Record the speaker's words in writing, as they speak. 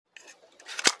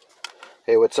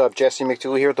Hey, what's up? Jesse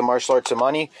McDougall here with the Martial Arts of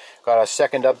Money. Got a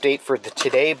second update for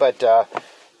today, but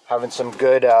having some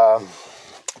good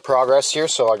progress here,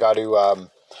 so I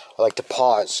like to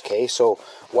pause, okay? So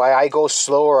why I go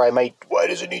slow, or why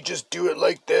doesn't he just do it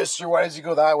like this, or why does he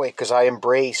go that way? Because I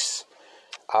embrace,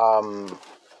 I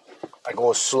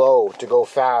go slow to go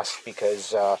fast,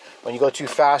 because when you go too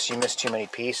fast, you miss too many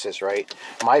pieces, right?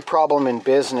 My problem in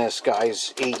business,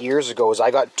 guys, 8 years ago, is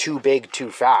I got too big too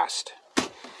fast.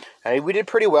 And we did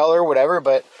pretty well or whatever,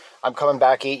 but I'm coming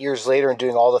back 8 years later and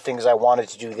doing all the things I wanted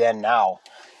to do then now.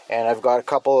 And I've got a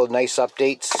couple of nice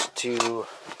updates to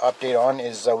update on.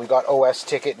 We got OS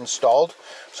ticket installed,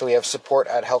 so we have support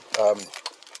at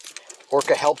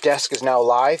Orca Help Desk is now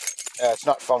live. It's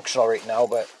not functional right now,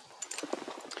 but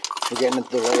we're getting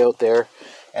into the layout there.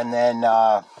 And then,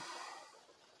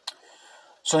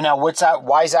 so now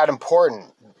why is that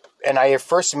important? And I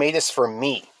first made this for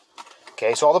me.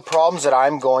 Okay, so all the problems that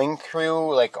I'm going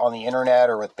through, like on the internet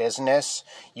or with business,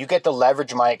 you get to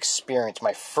leverage my experience,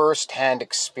 my first-hand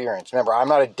experience. Remember, I'm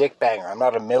not a dick banger. I'm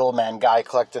not a middleman guy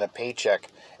collecting a paycheck.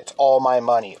 It's all my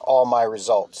money, all my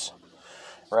results,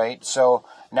 right? So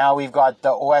now we've got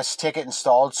the OS ticket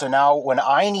installed. So now when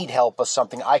I need help with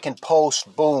something, I can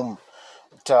post, boom,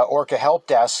 to Orca Help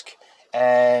Desk,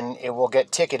 and it will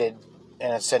get ticketed,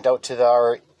 and it's sent out to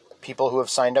our people who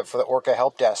have signed up for the Orca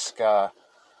Help Desk.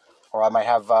 Or I might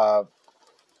have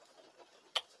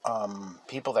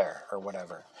people there or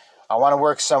whatever. I want to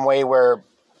work some way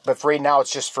but for right now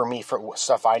it's just for me, for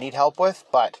stuff I need help with.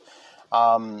 But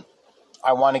I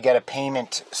want to get a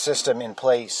payment system in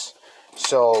place.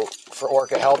 So for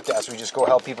Orca Help Desk, we just go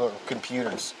help people with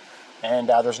computers. And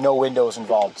there's no Windows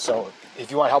involved. So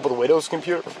if you want help with a Windows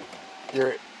computer,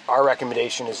 our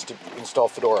recommendation is to install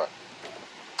Fedora.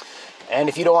 And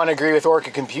if you don't want to agree with Orca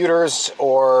Computers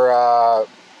or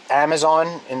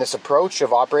Amazon in this approach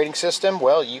of operating system,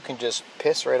 well, you can just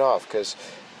piss right off, because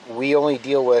we only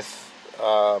deal with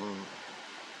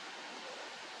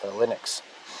Linux.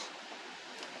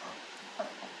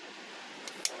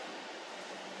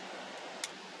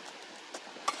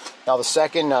 Now the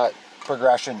second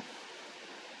progression.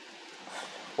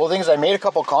 Well, the thing is, I made a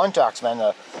couple contacts, man.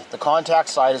 The contact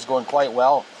side is going quite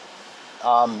well.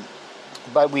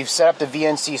 But we've set up the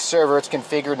VNC server. It's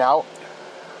configured now.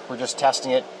 We're just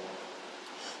testing it.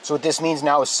 So what this means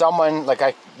now is someone like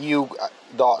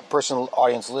the person,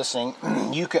 audience listening,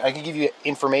 I could give you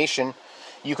information.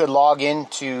 You could log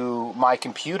into my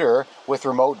computer with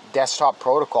remote desktop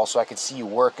protocol, so I could see you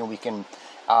work, and we can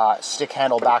stick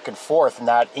handle back and forth, and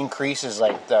that increases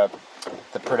like the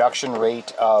production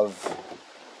rate of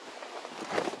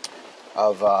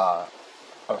a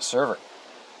server.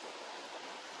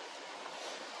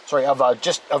 Sorry,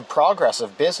 of progress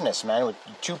of business, man. With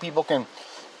two people can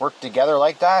work together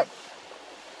like that,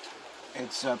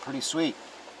 it's pretty sweet.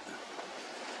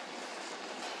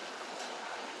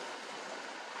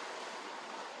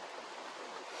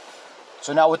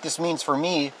 So now what this means for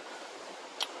me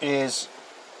is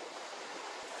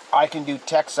I can do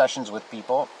tech sessions with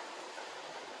people.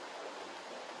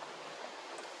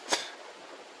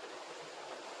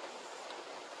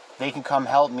 They can come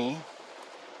help me.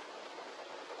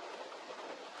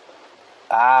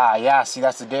 Ah, yeah, see,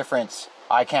 that's the difference.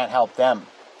 I can't help them.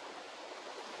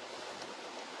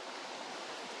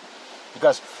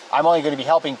 Because I'm only going to be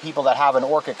helping people that have an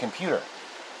Orca computer.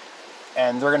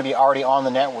 And they're going to be already on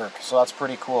the network, so that's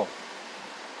pretty cool.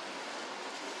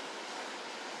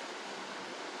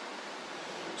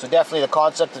 So definitely the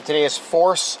concept of today is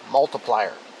force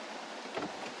multiplier.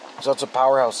 So that's what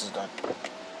Powerhouse has done.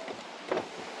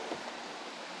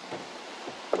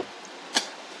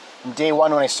 From day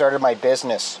one when I started my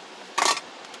business,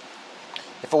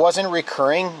 if it wasn't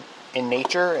recurring in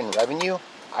nature and revenue,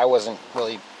 I wasn't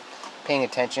really paying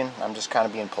attention. I'm just kind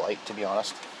of being polite, to be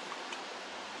honest.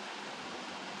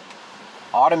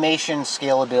 Automation,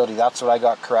 scalability, that's what I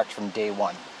got correct from day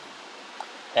one.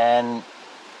 And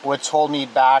what's holding me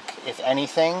back, if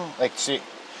anything,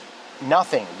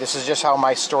 nothing. This is just how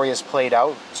my story has played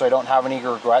out, so I don't have any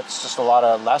regrets, just a lot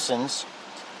of lessons,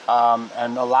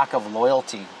 and a lack of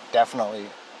loyalty, definitely.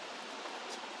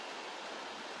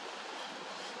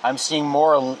 I'm seeing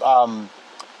more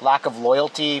lack of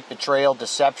loyalty, betrayal,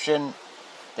 deception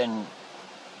than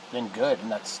good,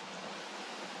 and that's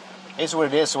what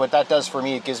it is. So what that does for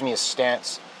me, it gives me a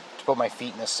stance to put my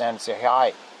feet in the sand and say,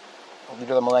 hi,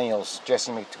 leader of the millennials,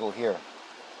 Jesse McDougall here.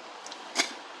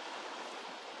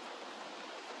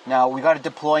 Now we got to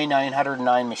deploy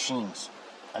 909 machines,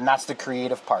 and that's the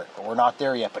creative part, but we're not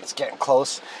there yet, but it's getting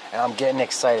close, and I'm getting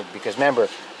excited, because remember,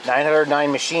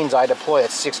 909 machines I deploy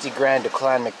at 60 grand to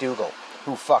Clan McDougall.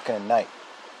 Who fucking night?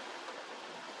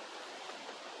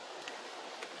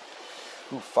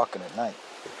 Who fucking at night?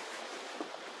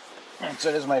 And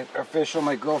so this is my official.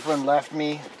 My girlfriend left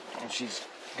me, and she's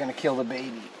gonna kill the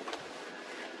baby.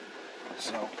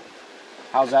 So,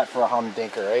 how's that for a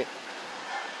humdinker, right?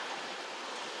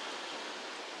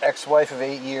 Ex-wife of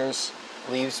 8 years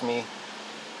leaves me,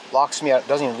 locks me out.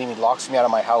 Doesn't even leave me. Locks me out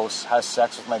of my house. Has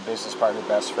sex with my business partner,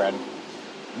 best friend.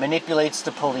 Manipulates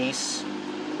the police.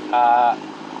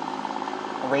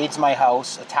 Raids my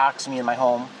house. Attacks me in my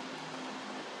home.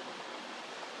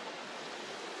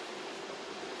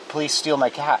 Police steal my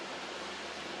cat.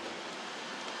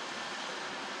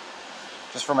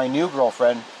 Just for my new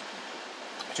girlfriend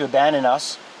to abandon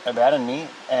me,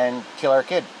 and kill our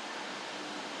kid.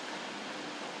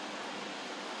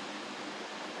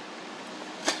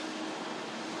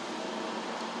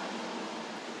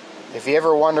 If you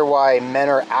ever wonder why men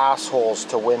are assholes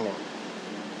to women,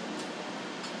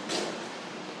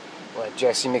 let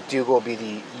Jesse McDougall be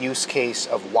the use case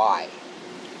of why.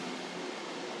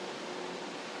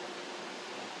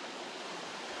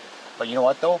 But you know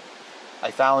what, though? I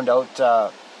found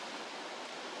out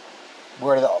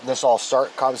where this all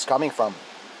is coming from.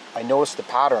 I noticed the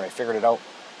pattern. I figured it out.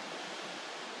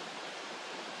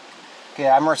 Okay,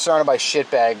 I'm surrounded by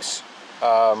shitbags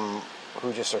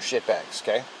who just are shitbags,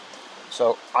 okay?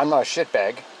 So I'm not a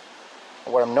shitbag.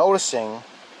 What I'm noticing,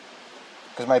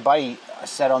 because my buddy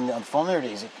said on the phone the other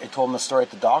day, I told him the story at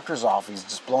the doctor's office. He's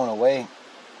just blown away.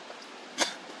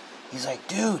 He's like,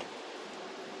 dude,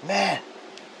 man,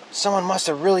 someone must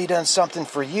have really done something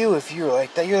for you if you're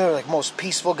like that. You're like the most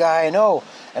peaceful guy I know.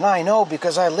 And I know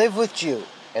because I live with you.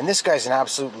 And this guy's an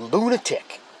absolute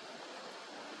lunatic.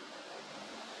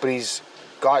 But he's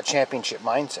got championship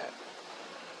mindset.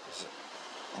 He's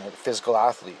a physical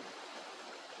athlete.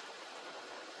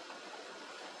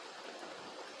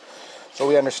 So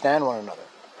we understand one another.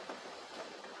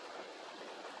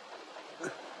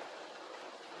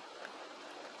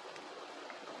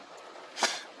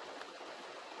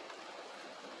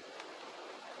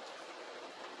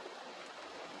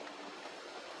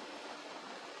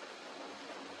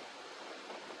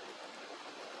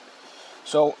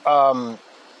 So,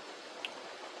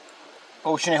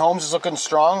 Ocean Homes is looking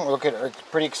strong. We're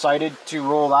pretty excited to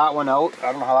roll that one out.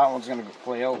 I don't know how that one's going to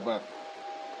play out, but...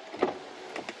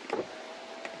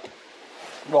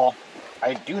 Well,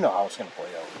 I do know how it's going to play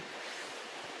out.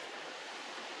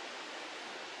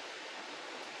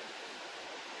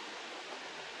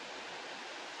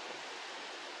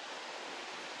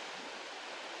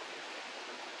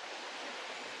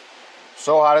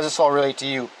 So, how does this all relate to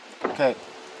you? Okay.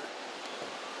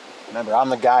 Remember, I'm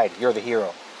the guide. You're the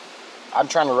hero. I'm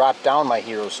trying to wrap down my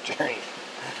hero's journey.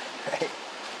 Right?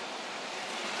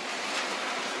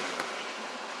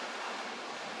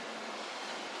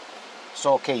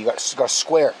 So, okay, you got a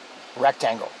square,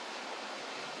 rectangle.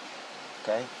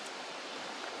 Okay?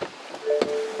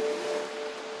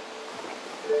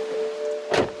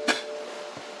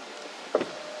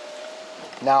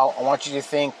 Now, I want you to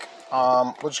think,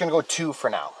 we're just going to go 2 for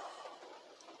now.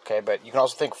 Okay, but you can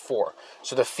also think 4.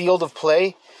 So the field of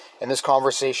play, in this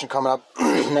conversation coming up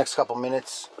next couple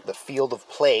minutes, the field of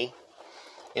play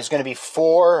is going to be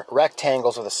 4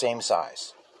 rectangles of the same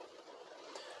size.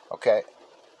 Okay,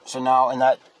 so now in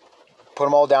that, put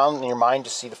them all down in your mind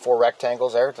to see the 4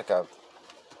 rectangles there. It's like I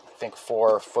think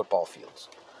 4 football fields.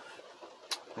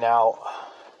 Now,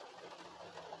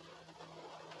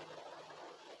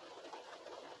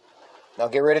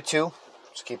 get rid of 2.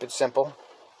 Just keep it simple.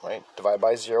 Right? Divide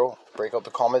by 0. Break out the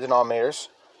common denominators.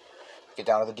 Get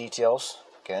down to the details.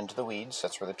 Get into the weeds.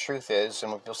 That's where the truth is.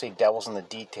 And when people say devil's in the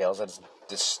details, that's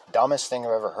the dumbest thing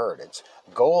I've ever heard. It's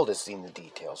gold is in the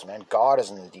details, man. God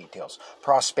is in the details.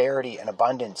 Prosperity and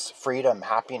abundance, freedom,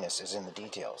 happiness is in the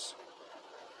details.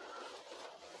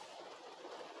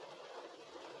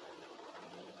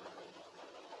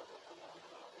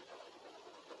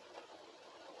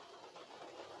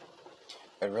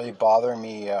 It really bothered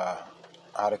me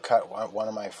how to cut one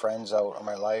of my friends out of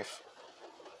my life.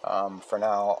 For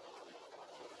now,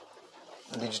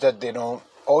 they don't.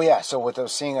 Oh yeah. So what I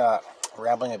was seeing,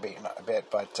 rambling a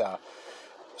bit, but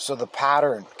so the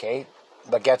pattern, okay,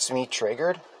 that gets me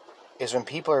triggered, is when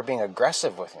people are being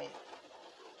aggressive with me.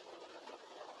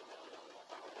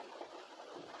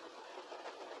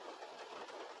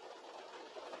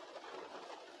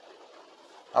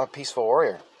 I'm a peaceful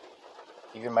warrior.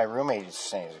 Even my roommate is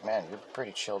saying, man, you're a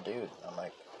pretty chill dude. I'm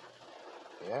like,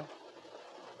 yeah.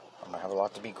 I have a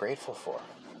lot to be grateful for.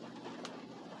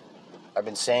 I've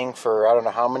been saying for I don't know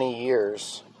how many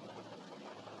years,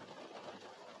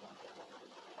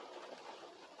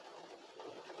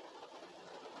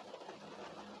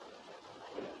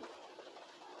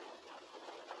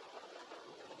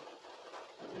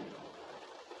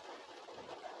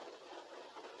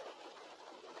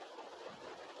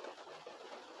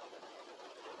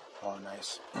 Oh,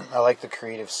 nice. I like the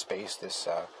creative space this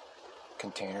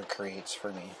container creates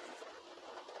for me.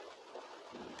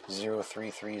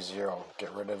 0330.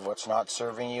 Get rid of what's not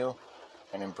serving you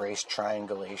and embrace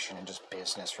triangulation and just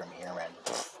business from here, man.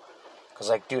 Because,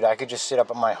 like, dude, I could just sit up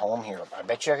at my home here. I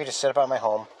bet you I could just sit up at my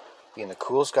home, being the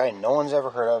coolest guy no one's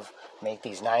ever heard of, make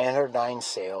these 909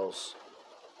 sales.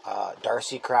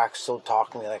 Darcy Crack's still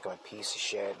talking to me like I'm a piece of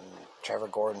shit, and Trevor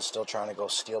Gordon's still trying to go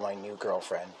steal my new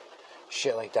girlfriend.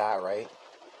 Shit like that, right?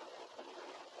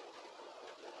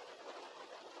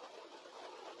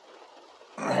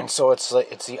 And so it's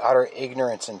like, it's the utter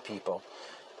ignorance in people.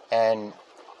 And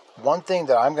one thing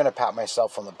that I'm going to pat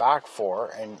myself on the back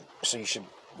for, and so you should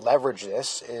leverage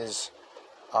this, is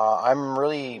I'm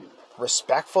really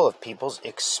respectful of people's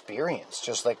experience.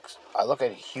 Just like I look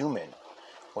at a human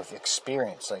with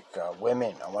experience, like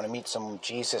women. I want to meet some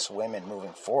Jesus women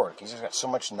moving forward. These have got so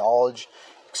much knowledge,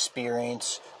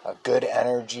 experience, good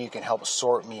energy. You can help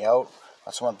sort me out.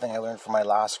 That's one thing I learned from my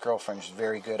last girlfriend. She's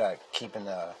very good at keeping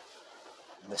the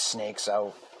snakes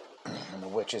out and the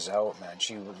witches out, man.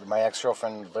 My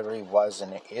ex-girlfriend literally was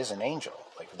and is an angel.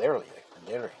 Like literally.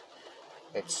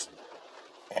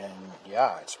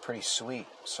 It's pretty sweet.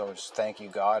 So just thank you,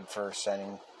 God, for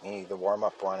sending me the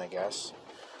warm-up one, I guess.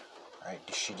 Right,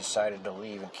 she decided to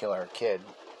leave and kill our kid.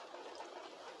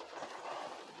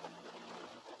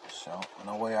 So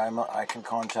no way I can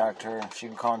contact her. She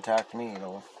can contact me,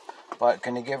 But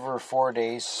can you give her 4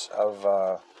 days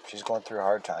of? She's going through a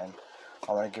hard time.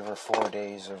 I want to give her 4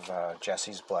 days of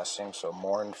Jesse's blessing. So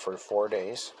mourn for 4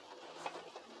 days,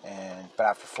 but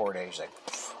after 4 days, like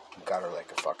got her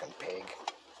like a fucking pig.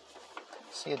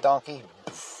 See a donkey?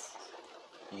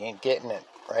 You ain't getting it,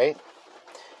 right?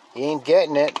 You ain't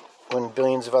getting it when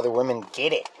billions of other women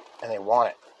get it and they want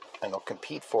it and they'll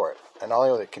compete for it. And not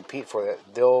only will they compete for it,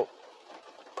 they'll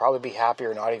probably be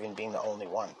happier not even being the only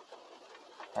one.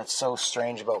 That's so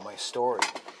strange about my story.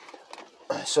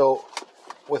 So,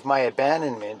 with my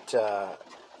abandonment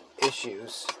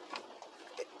issues,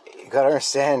 you gotta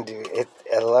understand, dude.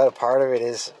 A lot of part of it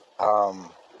is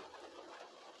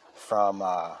from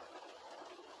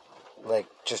like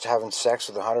just having sex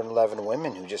with 111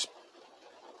 women who just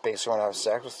basically want to have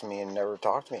sex with me and never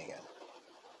talk to me again.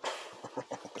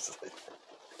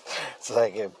 It's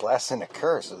like a blessing and a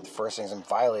curse. The first thing is I'm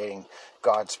violating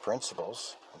God's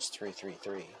principles. It's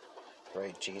 333,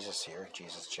 right? Jesus here,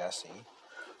 Jesus Jesse.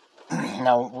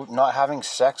 Now, not having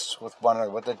sex with one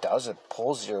another, what that does, it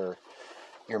pulls your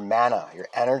mana, your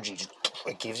energy.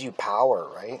 It gives you power,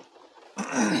 right?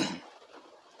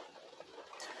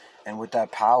 And with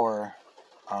that power,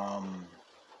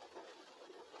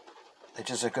 it's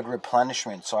just a good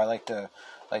replenishment. So I like to,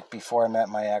 like before I met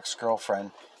my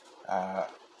ex-girlfriend,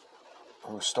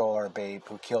 who stole our babe,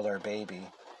 who killed our baby,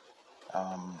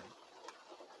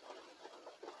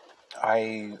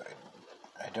 I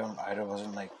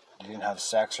didn't have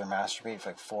sex or masturbate for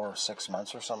like 4 or 6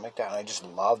 months or something like that. And I just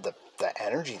loved the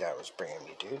energy that it was bringing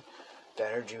me, dude. The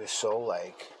energy was so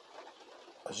like,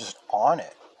 I was just on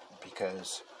it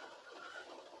because,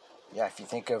 yeah, if you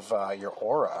think of your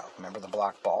aura, remember the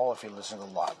black ball? If you listen to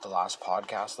the last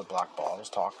podcast, the black ball I was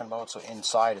talking about. So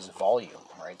inside is volume,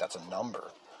 right? That's a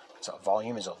number. So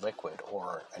volume is a liquid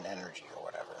or an energy or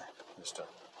whatever. Just a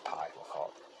pi, we'll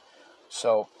call it.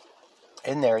 So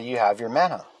in there you have your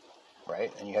mana,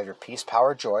 right? And you have your peace,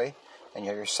 power, joy, and you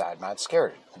have your sad, mad,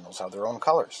 scared. And those have their own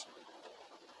colors.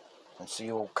 And so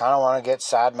you kind of want to get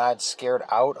sad, mad, scared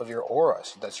out of your aura.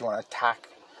 So that you want to attack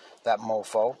that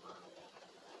mofo,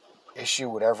 issue,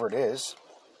 whatever it is,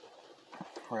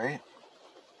 right?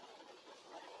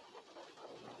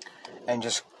 And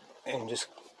just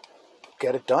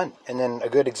get it done. And then a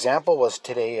good example was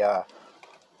today,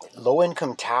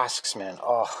 low-income tasks, man.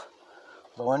 Oh,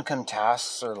 low-income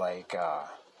tasks are like,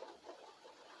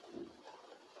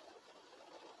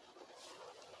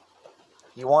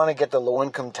 you want to get the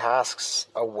low-income tasks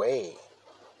away.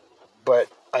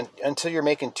 But until you're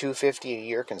making $250 a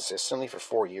year consistently for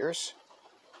 4 years,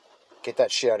 get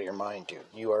that shit out of your mind, dude.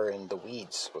 You are in the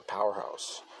weeds with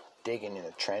Powerhouse, digging in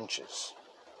the trenches,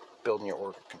 building your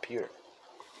Orca computer.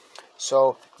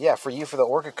 So, yeah, for the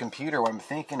Orca computer, what I'm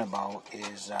thinking about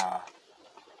is I've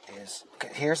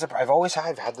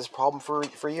had this problem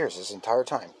for years, this entire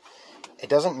time. It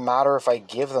doesn't matter if I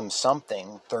give them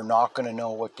something, they're not going to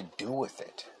know what to do with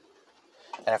it.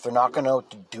 And if they're not going to know what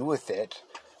to do with it,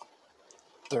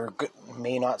 they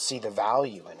may not see the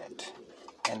value in it.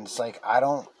 And it's like,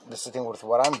 this is the thing with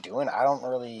what I'm doing, I don't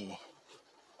really,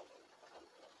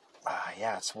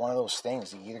 it's one of those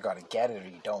things. You either got to get it or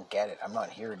you don't get it. I'm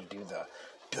not here to do the,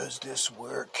 does this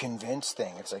work, convince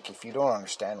thing. It's like, if you don't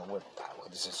understand what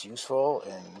this is useful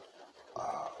and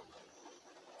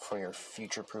for your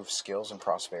future-proof skills and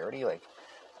prosperity, like,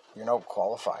 you're not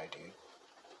qualified, dude.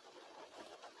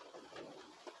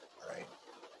 Right?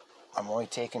 I'm only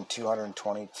taking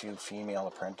 222 female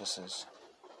apprentices.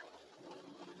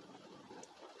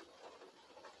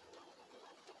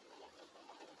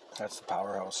 That's the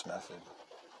powerhouse method.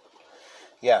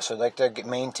 Yeah, so I'd like to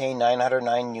maintain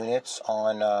 909 units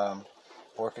on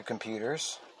Orca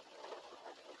computers.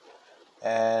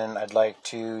 And I'd like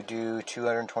to do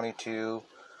 222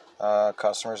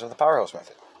 customers of the powerhouse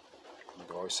method.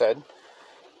 Like I always said.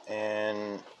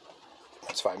 And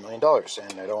that's $5 million.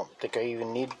 And I don't think I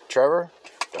even need Trevor.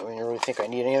 Don't even really think I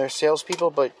need any other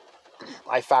salespeople, but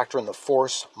I factor in the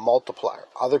force multiplier.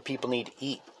 Other people need to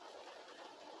eat.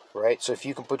 Right? So if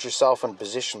you can put yourself in a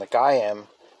position like I am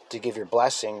to give your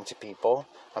blessing to people,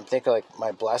 I'm thinking like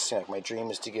my blessing, like my dream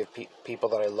is to give people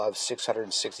that I love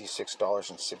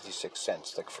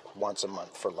 $666.66, like once a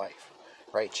month for life.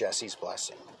 Right? Jesse's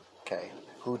blessing. Okay?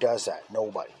 Who does that?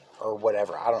 Nobody. Or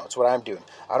whatever. I don't know. It's what I'm doing.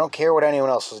 I don't care what anyone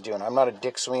else is doing. I'm not a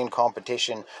dick swinging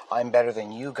competition. I'm better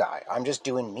than you guy. I'm just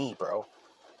doing me, bro.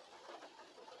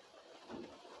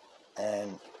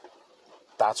 And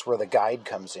that's where the guide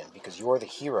comes in, because you're the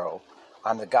hero,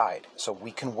 I'm the guide. So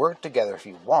we can work together if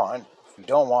you want. If you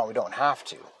don't want, we don't have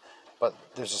to. But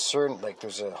there's a certain, like,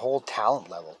 there's a whole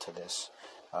talent level to this,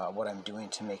 what I'm doing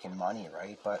to making money,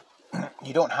 right? But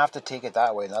you don't have to take it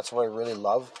that way. And that's what I really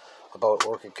love about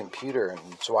Orca Computer. And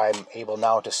that's why I'm able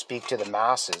now to speak to the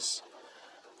masses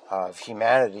of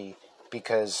humanity,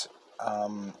 because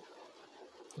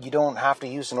you don't have to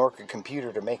use an Orca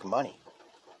Computer to make money.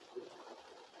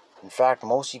 In fact,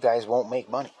 most of you guys won't make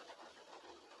money,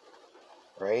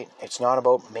 right? It's not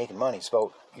about making money. It's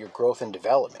about your growth and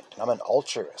development. I'm an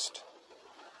altruist.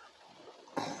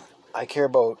 I care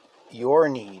about your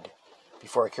need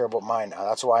before I care about mine. Now,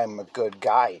 that's why I'm a good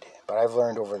guide. But I've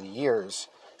learned over the years,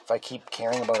 if I keep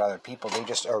caring about other people, they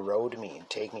just erode me and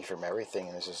take me from everything.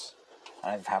 And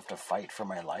I have to fight for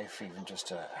my life, even just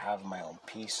to have my own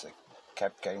peace. Like,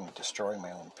 kept destroying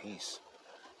my own peace.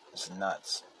 It's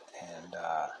nuts. And,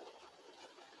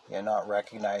 yeah, not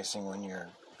recognizing when you're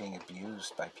being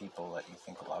abused by people that you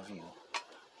think love you,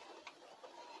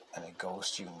 and they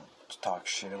ghost you and talk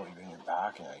shit about you in your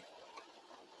back, and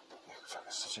you're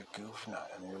such a goof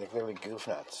nut, and they're like literally goof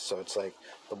nuts. So it's like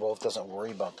the wolf doesn't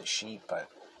worry about the sheep, but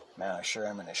man, I sure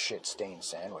am in a shit-stained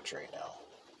sandwich right now.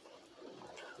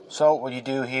 So what you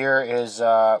do here is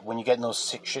when you get in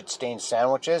those shit-stained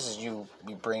sandwiches is you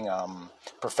bring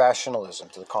professionalism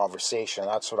to the conversation.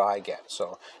 That's what I get.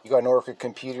 So you got an Orca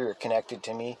computer, you're connected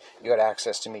to me. You got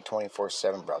access to me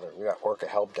 24/7, brother. We got Orca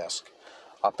Help Desk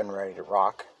up and ready to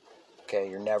rock. Okay,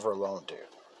 you're never alone, dude.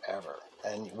 Ever.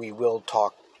 And we will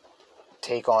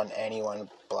take on anyone,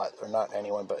 or not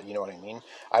anyone, but you know what I mean.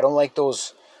 I don't like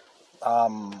those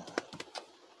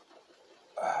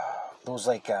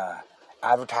like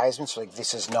advertisements like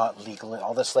this is not legal and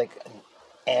all this like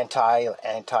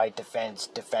anti-defense,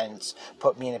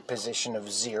 put me in a position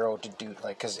of zero to do,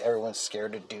 like, because everyone's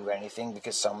scared to do anything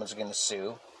because someone's going to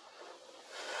sue.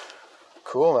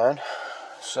 Cool, man.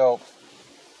 So,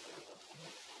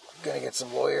 gonna get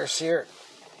some lawyers here.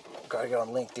 Gotta get on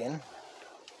LinkedIn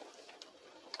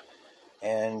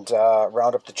and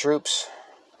round up the troops.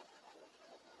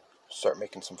 Start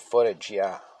making some footage,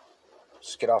 yeah.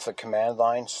 Just get off the command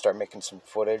line, start making some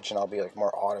footage, and I'll be like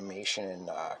more automation and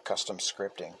custom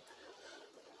scripting.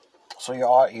 So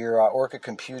your Orca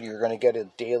computer, you're going to get a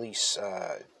daily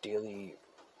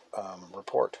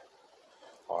report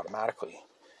automatically,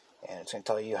 and it's going to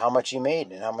tell you how much you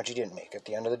made and how much you didn't make at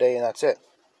the end of the day, and that's it.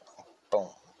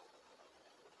 Boom.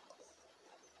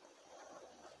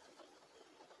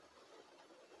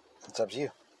 It's up to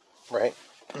you, right?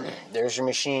 There's your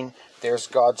machine. There's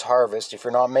God's harvest. If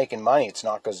you're not making money, it's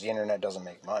not because the internet doesn't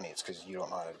make money. It's because you don't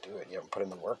know how to do it. You haven't put in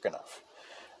the work enough.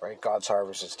 Right? God's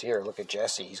harvest is here. Look at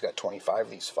Jesse. He's got 25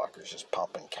 of these fuckers just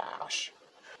pumping cash.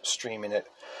 Streaming it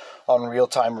on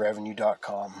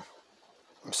realtimerevenue.com.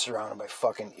 I'm surrounded by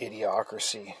fucking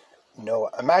idiocracy. No,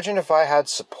 imagine if I had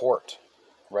support.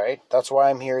 Right? That's why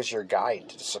I'm here as your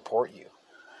guide, to support you.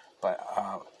 But,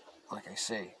 like I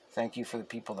say, thank you for the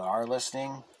people that are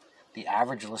listening. The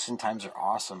average listen times are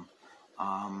awesome.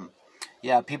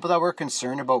 Yeah, people that were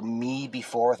concerned about me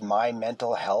before with my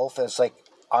mental health, it's like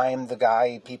I'm the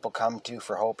guy people come to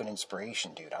for hope and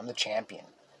inspiration, dude. I'm the champion.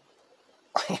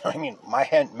 You know what I mean? My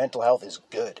mental health is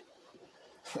good.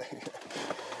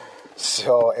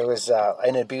 So it was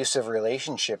an abusive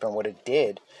relationship, and what it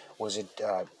did was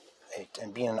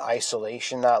and being in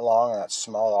isolation that long in that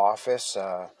small office,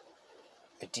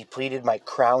 It depleted my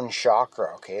crown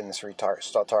chakra, okay? And this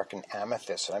start talking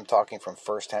amethyst, and I'm talking from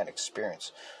first-hand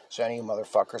experience. So any of you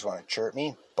motherfuckers want to chirp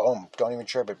me, boom, don't even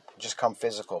chirp it. Just come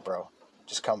physical, bro.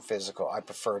 Just come physical. I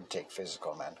prefer to take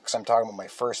physical, man, because I'm talking about my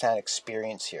first-hand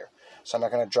experience here. So I'm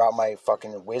not going to drop my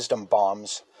fucking wisdom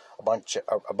bombs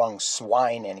among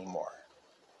swine anymore,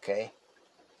 okay?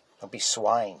 Don't be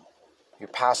swine. You're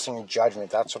passing your judgment.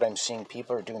 That's what I'm seeing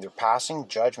people are doing. They're passing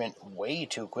judgment way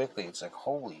too quickly. It's like,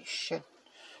 holy shit,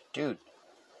 dude.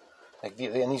 Like,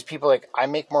 and these people, like, I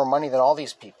make more money than all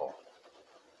these people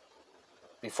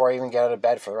before I even get out of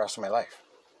bed for the rest of my life.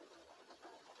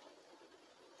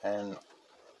 And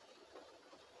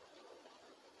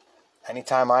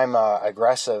anytime I'm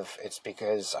aggressive, it's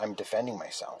because I'm defending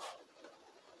myself.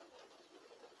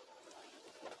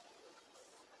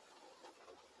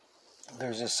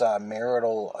 There's this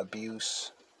marital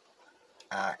abuse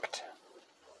act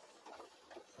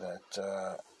that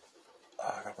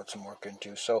I gotta put some work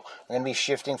into. So I'm gonna be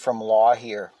shifting from law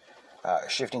here,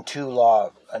 shifting to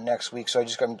law next week. So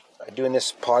I'm doing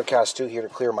this podcast too here to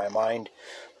clear my mind.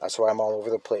 That's why I'm all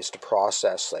over the place to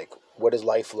process, like, what does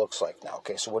life looks like now?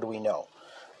 Okay, so what do we know?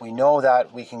 We know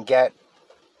that we can get.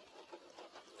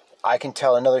 I can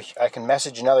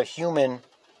message another human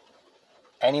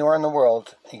anywhere in the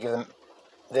world and give them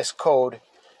this code,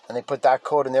 and they put that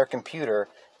code in their computer,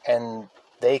 and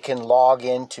they can log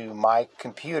into my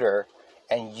computer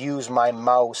and use my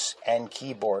mouse and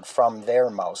keyboard from their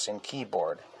mouse and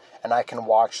keyboard, and I can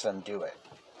watch them do it.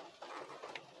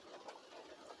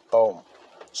 Boom.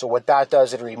 So what that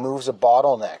does, it removes a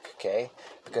bottleneck, okay?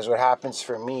 Because what happens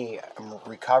for me, I'm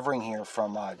recovering here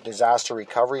from a disaster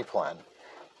recovery plan,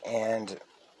 and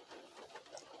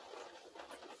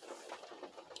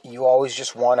you always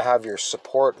just want to have your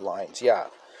support lines. Yeah,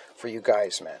 for you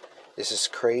guys, man. This is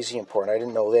crazy important. I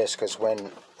didn't know this because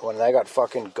when I got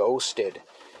fucking ghosted,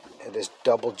 this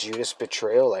double Judas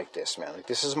betrayal like this, man. Like,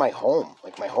 this is my home.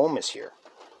 Like, my home is here.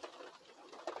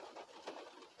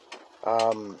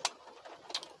 Oh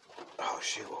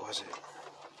shoot, what was it?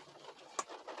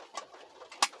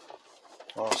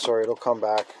 Oh, sorry, it'll come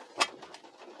back.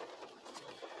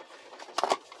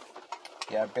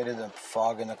 Yeah, a bit of the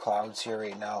fog in the clouds here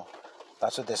right now.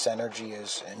 That's what this energy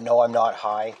is. And no, I'm not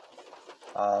high.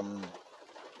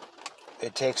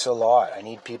 It takes a lot. I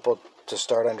need people to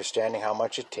start understanding how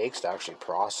much it takes to actually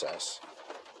process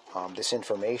this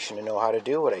information and know how to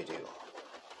do what I do.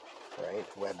 Right?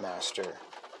 Webmaster.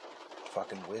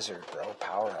 Fucking wizard, bro.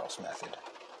 Powerhouse method.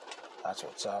 That's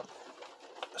what's up.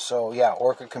 So, yeah,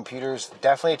 Orca Computers.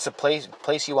 Definitely it's a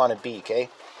place you want to be, okay?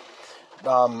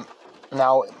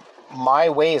 Now, my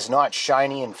way is not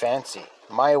shiny and fancy.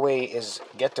 My way is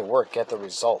get to work, get the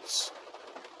results.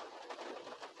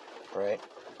 Right?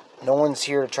 No one's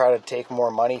here to try to take more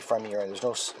money from you. There's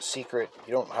no secret.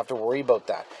 You don't have to worry about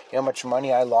that. You know how much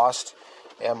money I lost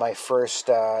in my first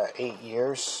 8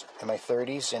 years, in my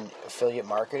 30s, in affiliate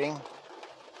marketing?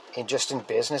 And just in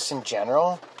business in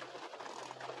general?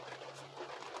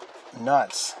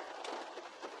 Nuts.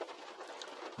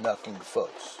 Nothing,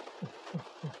 folks.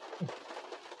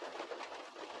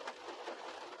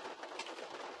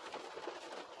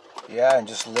 Yeah, and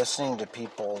just listening to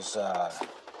people's...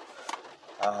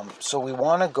 so we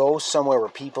want to go somewhere where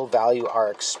people value our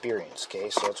experience, okay?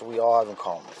 So that's what we all have in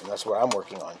common, and that's what I'm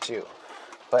working on too.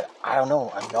 But I don't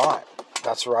know, I'm not.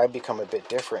 That's where I become a bit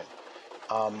different.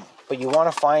 But you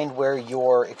want to find where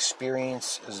your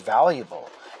experience is valuable,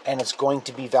 and it's going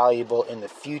to be valuable in the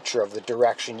future of the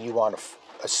direction you want to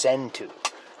ascend to,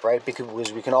 right?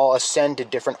 Because we can all ascend to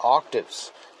different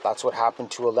octaves. That's what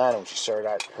happened to Alana when she started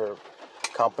at her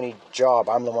company job.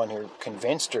 I'm the one who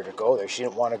convinced her to go there. She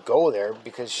didn't want to go there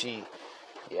because she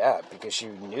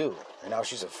knew. And now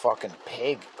she's a fucking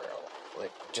pig, bro.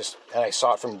 And I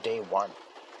saw it from day one.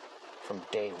 From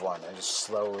day one. I just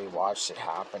slowly watched it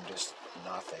happen. Just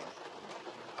nothing.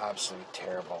 Absolutely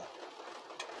terrible.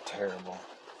 Terrible.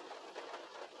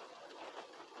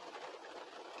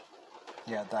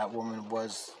 Yeah, that woman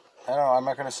was... I don't know, I'm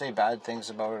not going to say bad things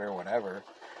about it or whatever.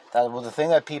 The thing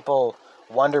that people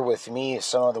wonder with me is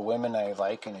some of the women I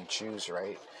like and I choose,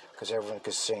 right? Because everyone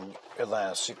could sing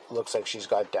Atlanta. She looks like she's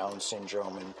got Down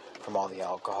syndrome and from all the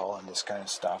alcohol and this kind of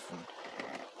stuff. And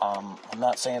I'm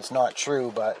not saying it's not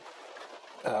true, but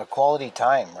quality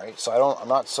time, right? So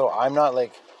I'm not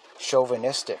like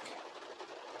chauvinistic.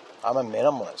 I'm a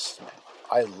minimalist, man.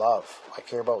 I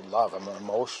care about love. I'm an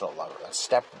emotional lover. That's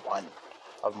step one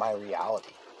of my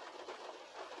reality.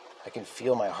 I can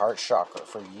feel my heart chakra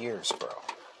for years, bro.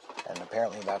 And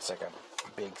apparently that's like a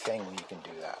big thing when you can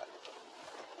do that.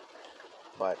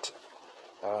 But,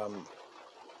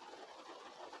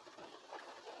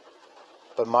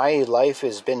 But my life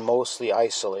has been mostly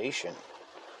isolation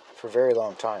for a very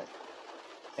long time.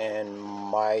 And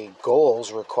my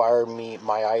goals require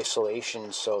my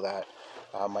isolation so that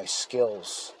my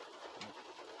skills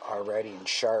are ready and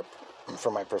sharp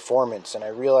for my performance. And I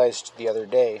realized the other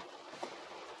day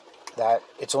that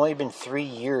it's only been 3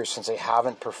 years since I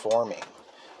haven't performing.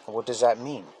 And what does that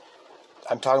mean?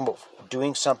 I'm talking about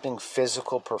doing something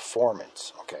physical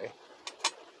performance, okay?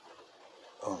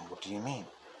 Oh, what do you mean?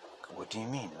 What do you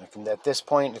mean? Like, at this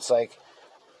point, it's like,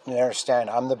 you understand,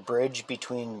 I'm the bridge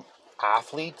between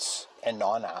athletes and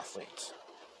non-athletes.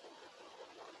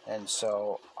 And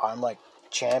so I'm like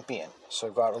champion. So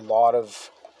I've got a lot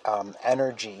of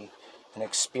energy and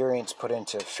experience put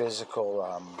into physical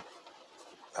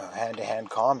hand-to-hand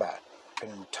combat. Been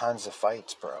in tons of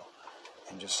fights, bro.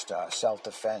 And just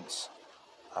self-defense.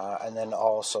 And then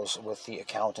also with the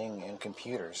accounting and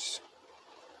computers.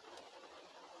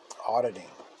 Auditing.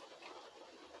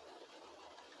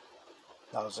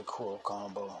 That was a cool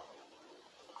combo.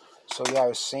 So yeah, I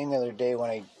was saying the other day when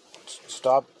I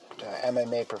stopped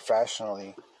MMA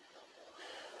professionally,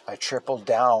 I tripled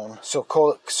down. So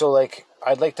like,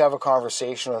 I'd like to have a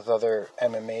conversation with other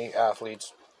MMA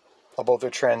athletes about their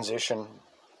transition,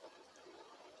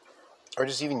 or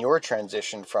just even your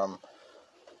transition from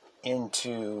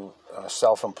into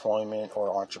self-employment or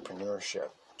entrepreneurship.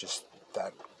 Just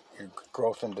that, your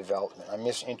growth and development. I'm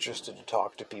just interested to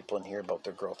talk to people and hear about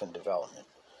their growth and development.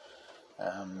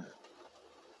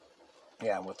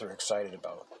 Yeah, what they're excited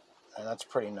about. And that's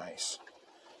pretty nice.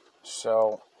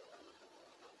 So,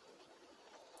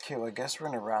 okay, well, I guess we're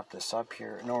going to wrap this up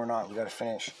here. No, we're not. We got to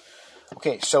finish.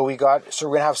 Okay, so we're going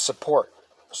to have support.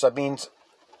 So that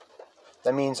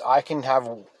means I can have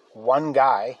one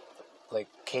guy, like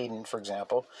Caden, for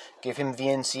example, give him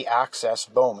VNC access,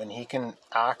 boom, and he can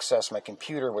access my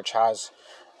computer, which has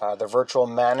the virtual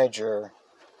manager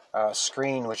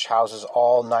screen, which houses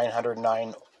all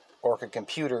 909 Orca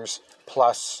computers,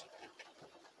 plus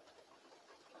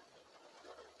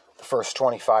the first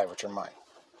 25, which are mine.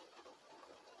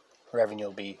 Revenue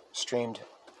will be streamed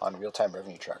on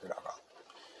realtimerevenuetracker.com.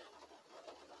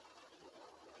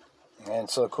 And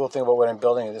so the cool thing about what I'm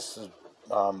building is this is,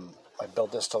 I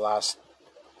built this to last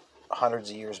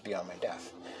hundreds of years beyond my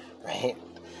death, right?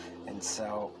 And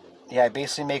so, yeah, I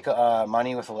basically make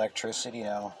money with electricity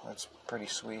now. That's pretty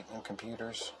sweet, and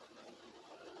computers.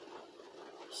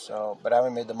 So, but I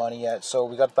haven't made the money yet. So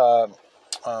we got the,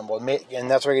 and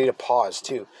that's where I get a pause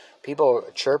too. People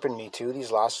are chirping me too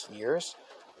these last years.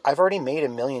 I've already made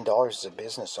 $1 million as a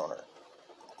business owner.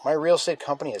 My real estate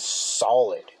company is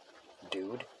solid,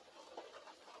 dude.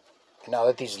 And now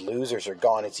that these losers are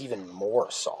gone, it's even more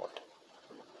solid.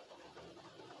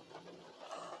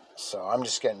 So I'm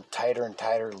just getting tighter and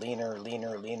tighter, leaner,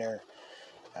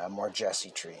 more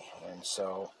Jesse tree. And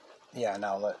so, yeah,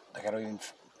 now like I don't even.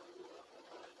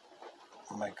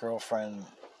 My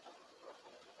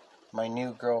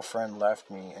new girlfriend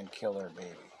left me and killed her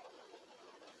baby.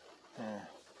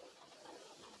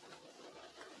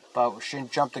 But we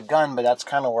shouldn't jump the gun, but that's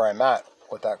kind of where I'm at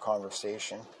with that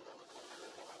conversation.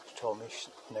 She told me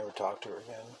she'd never talk to her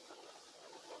again.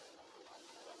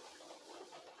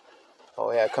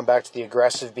 Oh yeah, come back to the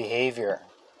aggressive behavior.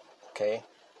 Okay?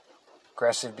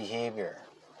 Aggressive behavior.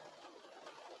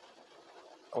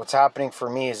 What's happening for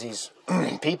me is these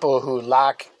people who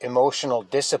lack emotional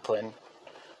discipline.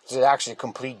 This is actually a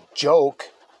complete joke.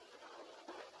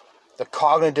 The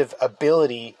cognitive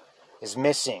ability is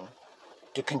missing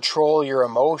to control your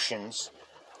emotions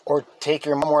or take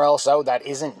your somewhere else out that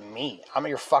isn't me. I'm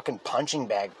your fucking punching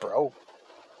bag, bro.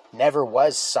 Never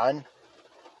was, son.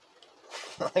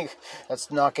 Like,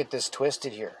 let's not get this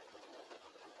twisted here.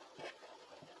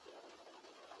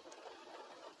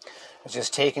 It's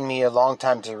just taken me a long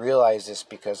time to realize this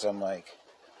because I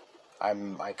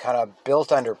kind of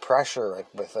built under pressure,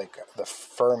 with the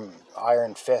firm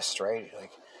iron fist, right?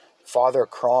 Like, Father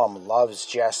Crom loves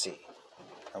Jesse,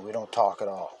 and we don't talk at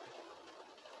all.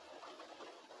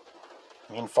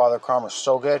 Me and Father Crom are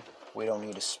so good, we don't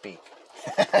need to speak.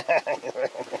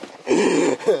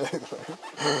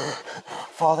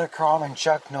 Father Crom and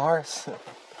Chuck Norris.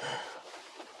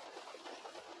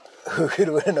 Who could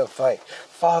win in a fight?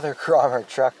 Father Crom or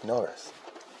Chuck Norris?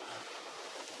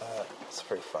 It's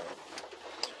pretty funny.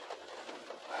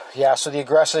 Yeah, so the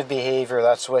aggressive behavior,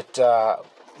 that's what,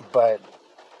 but,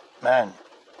 man,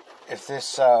 if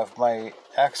this, if my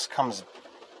ex comes,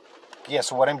 yeah,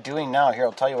 so what I'm doing now, here,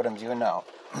 I'll tell you what I'm doing now.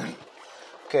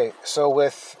 Okay, so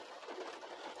with,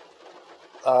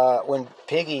 when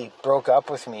Piggy broke up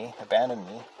with me, abandoned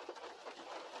me,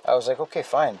 I was like, okay,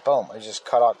 fine, boom. I just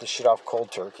cut out the shit off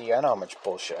cold turkey. I know how much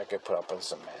bullshit I could put up with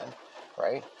as a man.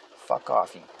 right? Fuck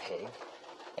off, you pig.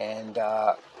 And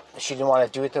she didn't want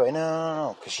to do it though.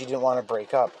 No, because she didn't want to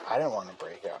break up. I didn't want to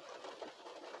break up.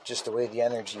 Just the way the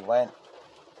energy went.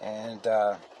 And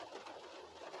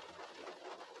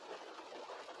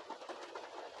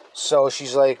so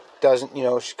she's like, doesn't,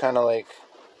 she's kind of like,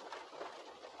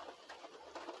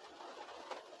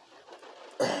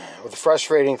 well, the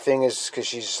frustrating thing is because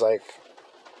she's like,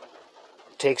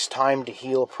 takes time to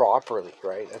heal properly,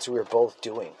 right? That's what we were both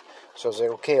doing. So I was like,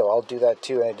 okay, well, I'll do that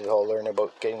too. And I did the whole learn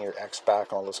about getting your ex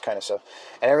back and all this kind of stuff.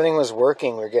 And everything was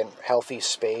working. We were getting healthy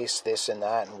space, this and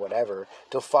that and whatever.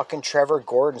 Till fucking Trevor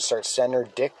Gordon starts sending her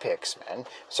dick pics, man.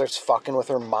 Starts fucking with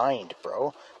her mind,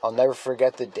 bro. I'll never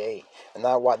forget the day. And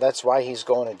that's why he's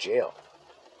going to jail.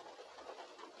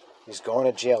 He's going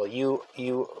to jail.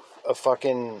 You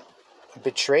fucking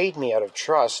betrayed me out of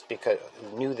trust because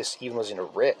you knew this even was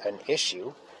an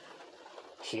issue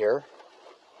here.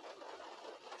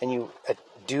 And you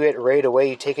do it right away.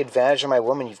 You take advantage of my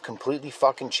woman. You've completely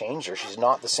fucking changed her. She's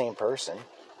not the same person.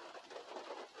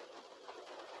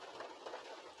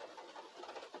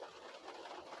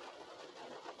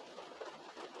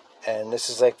 And this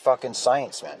is like fucking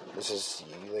science, man. This is,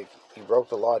 you broke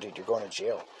the law, dude. You're going to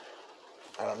jail.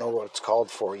 I don't know what it's called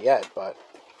for yet, but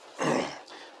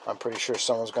I'm pretty sure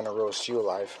someone's going to roast you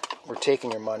alive. We're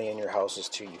taking your money and your houses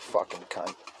too, you fucking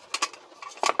cunt.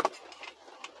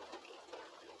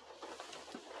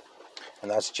 And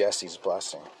that's Jesse's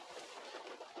blessing.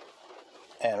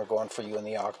 And we're going for you in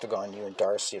the octagon, you and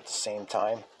Darcy at the same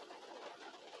time.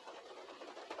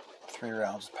 3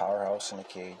 rounds of Powerhouse in a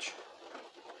cage.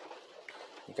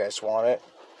 You guys want it?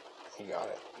 You got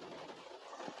it.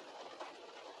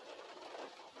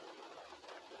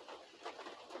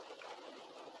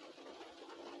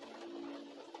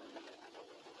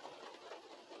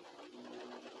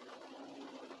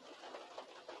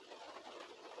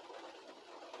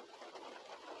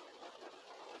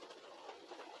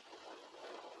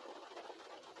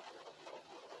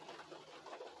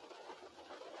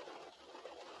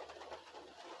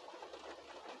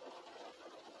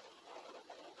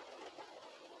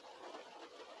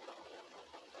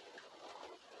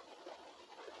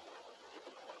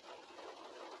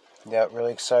 Yeah,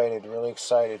 really excited, really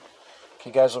excited.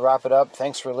 Okay, guys, we'll wrap it up.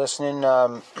 Thanks for listening.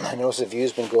 I notice the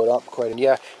view's been going up quite.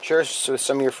 Yeah, share with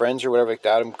some of your friends or whatever like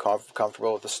that. I'm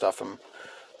comfortable with the stuff I'm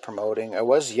promoting. I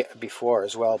was before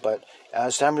as well, but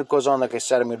as time goes on, like I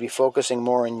said, I'm going to be focusing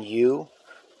more on you,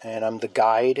 and I'm the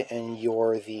guide, and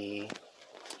you're the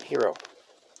hero.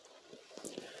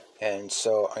 And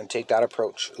so I'm going to take that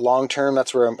approach. Long term,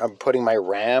 that's where I'm putting my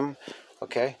RAM,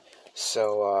 okay?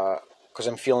 So, because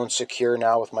I'm feeling secure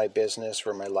now with my business,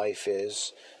 where my life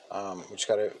is. We just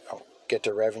got to get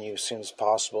to revenue as soon as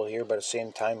possible here, but at the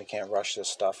same time, we can't rush this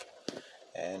stuff.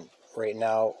 And right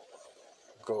now,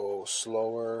 go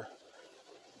slower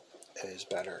is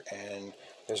better. And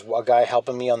there's a guy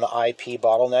helping me on the IP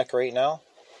bottleneck right now.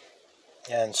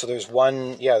 And so there's we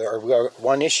got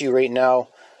one issue right now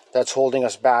that's holding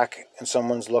us back, and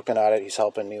someone's looking at it. He's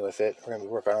helping me with it. We're going to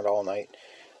be working on it all night.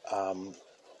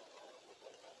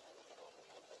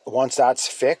 Once that's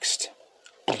fixed,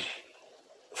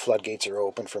 floodgates are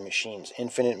open for machines.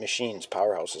 Infinite machines.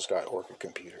 Powerhouse has got Orchid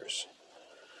computers.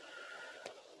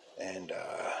 And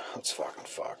let's fucking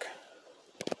fuck.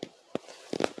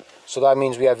 So that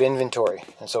means we have inventory.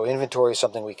 And so inventory is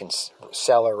something we can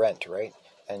sell or rent, right?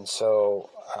 And so,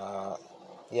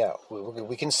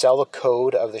 we can sell a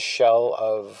code of the shell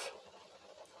of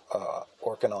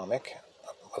Orconomic,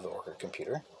 of the Orchid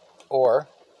computer, or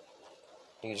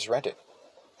you just rent it,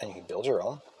 and you can build your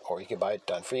own, or you can buy it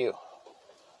done for you.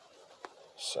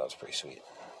 So it's pretty sweet.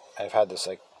 I've had this,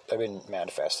 I've been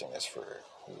manifesting this for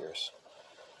years.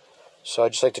 So I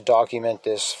just like to document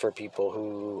this for people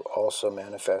who also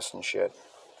manifest and shit.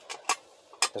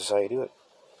 This is how you do it.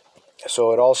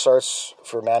 So it all starts,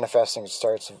 for manifesting, it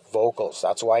starts vocals.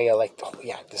 That's why I like,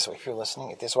 this way, if you're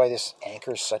listening, this is why this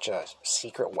Anchor is such a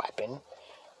secret weapon.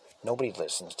 Nobody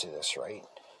listens to this, right?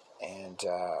 And,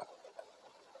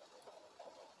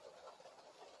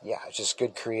 it's just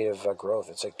good creative growth.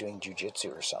 It's like doing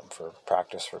jujitsu or something for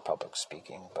practice for public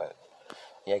speaking. But,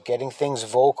 getting things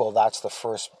vocal, that's the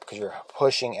first, because you're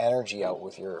pushing energy out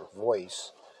with your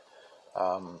voice.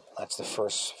 That's the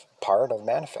first part of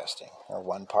manifesting, or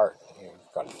one part. You've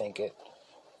got to think it,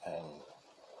 and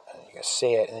you got to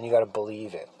say it, and then you got to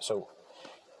believe it. So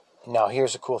now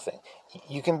here's the cool thing: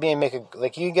 you can you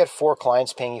can get 4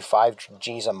 clients paying you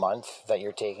 $5,000 a month that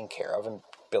you're taking care of, and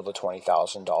build a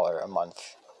 $20,000 a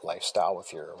month lifestyle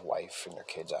with your wife and your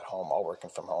kids at home, all working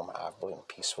from home happily and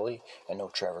peacefully, and no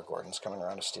Trevor Gordon's coming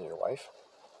around to steal your wife.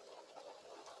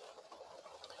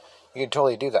 You can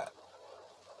totally do that.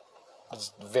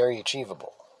 It's very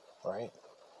achievable, right?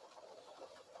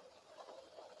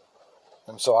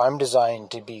 And so I'm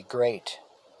designed to be great,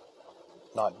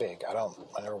 not big. I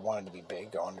never wanted to be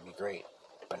big. I wanted to be great.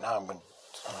 But now I'm going to,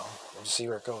 we'll see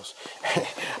where it goes.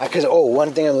 Because,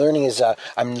 one thing I'm learning is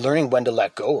I'm learning when to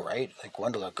let go, right? Like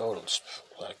when to let go, to just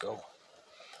let it go.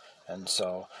 And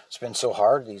so it's been so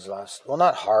hard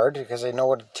not hard, because I know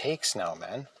what it takes now,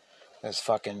 man. There's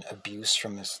fucking abuse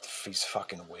from these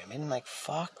fucking women. Like,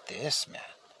 fuck this, man.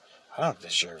 I don't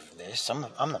deserve this. I'm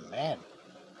the man.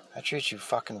 I treat you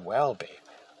fucking well, babe.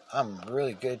 I'm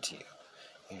really good to you.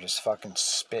 You're just fucking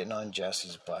spitting on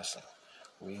Jesse's blessing.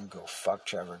 We can go fuck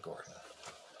Trevor Gordon.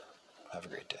 Have a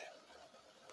great day.